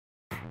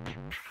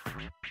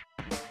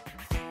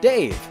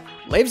Dave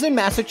lives in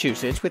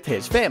Massachusetts with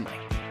his family.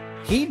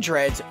 He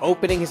dreads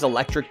opening his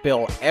electric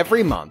bill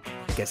every month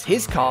because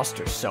his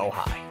costs are so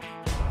high.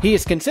 He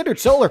has considered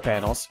solar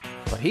panels,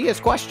 but he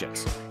has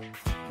questions.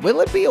 Will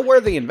it be a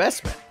worthy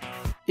investment?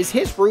 Is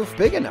his roof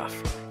big enough?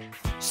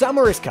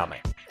 Summer is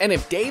coming, and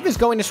if Dave is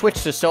going to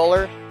switch to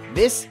solar,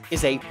 this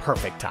is a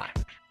perfect time.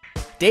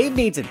 Dave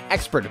needs an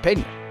expert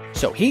opinion,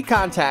 so he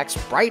contacts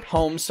Bright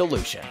Home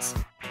Solutions.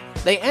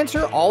 They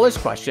answer all his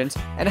questions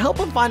and help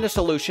him find a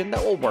solution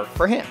that will work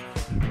for him.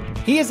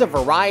 He has a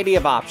variety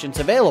of options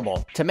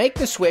available to make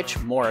the switch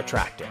more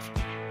attractive: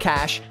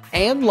 cash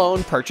and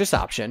loan purchase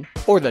option,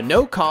 or the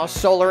no-cost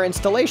solar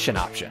installation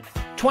option,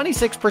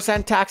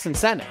 26% tax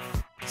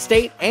incentive,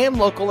 state and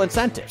local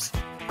incentives,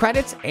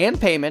 credits and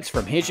payments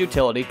from his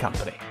utility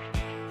company.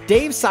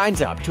 Dave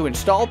signs up to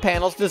install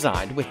panels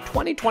designed with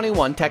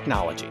 2021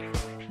 technology.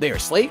 They are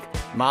sleek,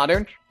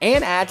 modern,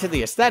 and add to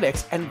the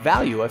aesthetics and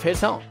value of his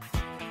home.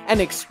 An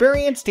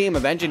experienced team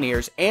of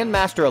engineers and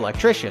master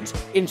electricians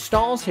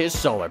installs his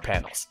solar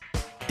panels.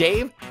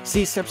 Dave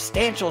sees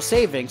substantial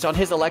savings on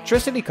his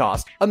electricity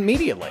cost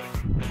immediately.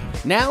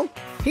 Now,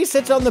 he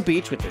sits on the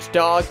beach with his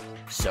dog,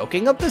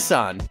 soaking up the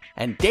sun,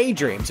 and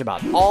daydreams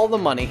about all the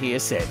money he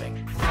is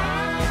saving.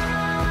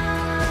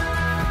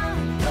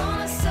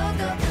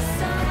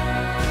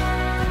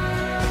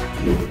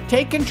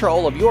 Take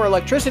control of your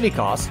electricity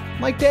costs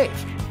like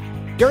Dave.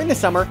 During the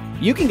summer,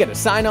 you can get a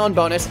sign-on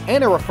bonus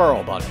and a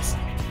referral bonus.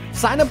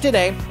 Sign up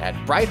today at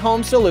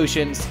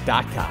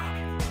brighthomesolutions.com.